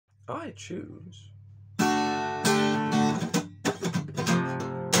I choose.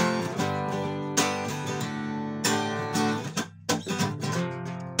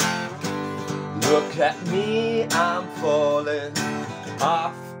 Look at me, I'm falling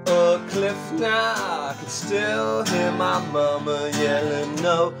off a cliff now. I can still hear my mama yelling,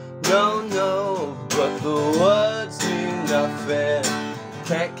 no, no, no. But the words mean nothing,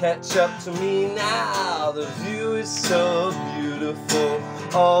 can't catch up to me now. The view is so beautiful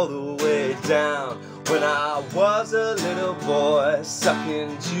all the way down. When I was a little boy,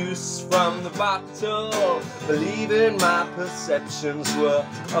 sucking juice from the bottle, believing my perceptions were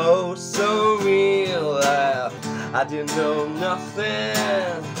oh so real. I didn't know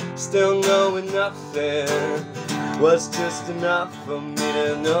nothing, still knowing nothing was just enough for me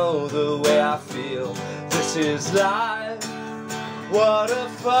to know the way I feel. This is life, what a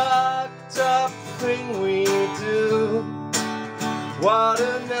fucked up thing we do. What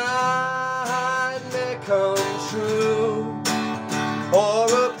a nightmare come true, or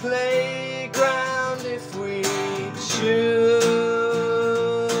a playground if we choose.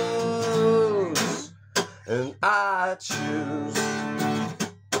 And I choose.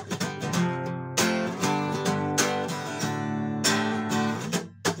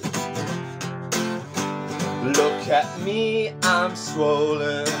 Look at me, I'm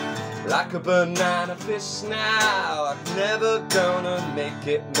swollen like a banana fish now. I'm never gonna make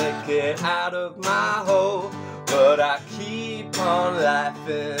it out of my hole, but I keep on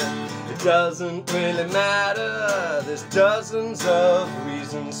laughing. It doesn't really matter, there's dozens of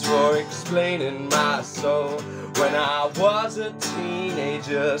reasons for explaining my soul. When I was a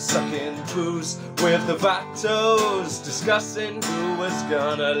teenager, sucking booze with the vatos, discussing who was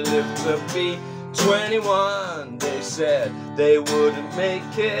gonna live to be 21, they said they wouldn't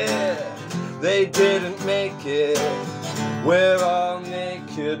make it. They didn't make it. We're all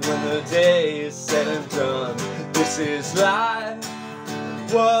naked when the day is said and done. This is life,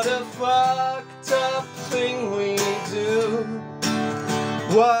 what a fucked up thing we do.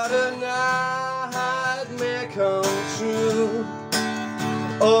 What a nightmare come true,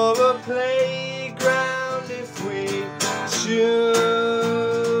 or a playground if we choose.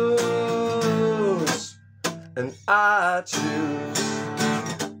 And I choose.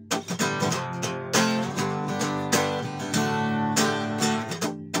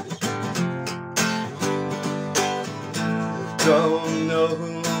 Don't know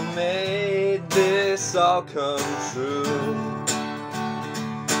who made this all come true,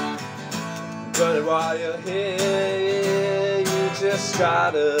 but while you're here, you just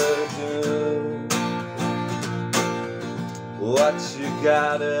gotta do what you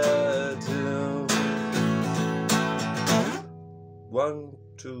gotta do. 1,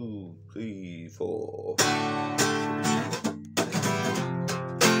 2, 3, 4.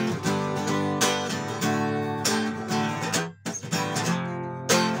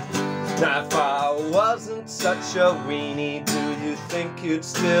 Now if I wasn't such a weenie, do you think you'd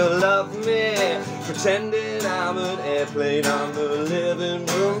still love me? Pretending I'm an airplane on the living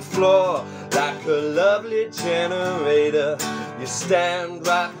room floor, like a lovely generator, you stand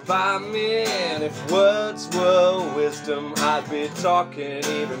right by me. And if words were wisdom, I'd be talking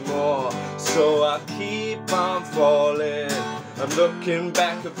even more. So I keep on falling, I'm looking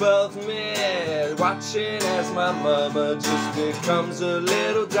back above me, watching as my mama just becomes a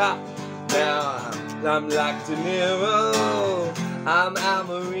little dot. Now I'm like De Niro, I'm Al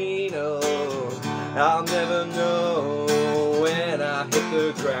Marino. I'll never know when I hit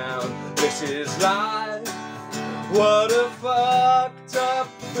the ground. This is life, what a fucked up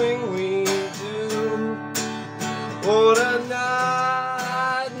thing we do. What a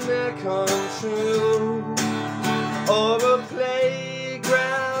nightmare come true, or a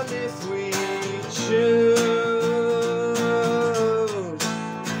playground if we choose.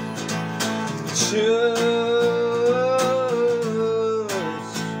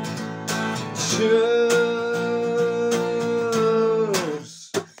 Choose,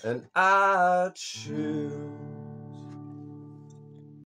 and I choose.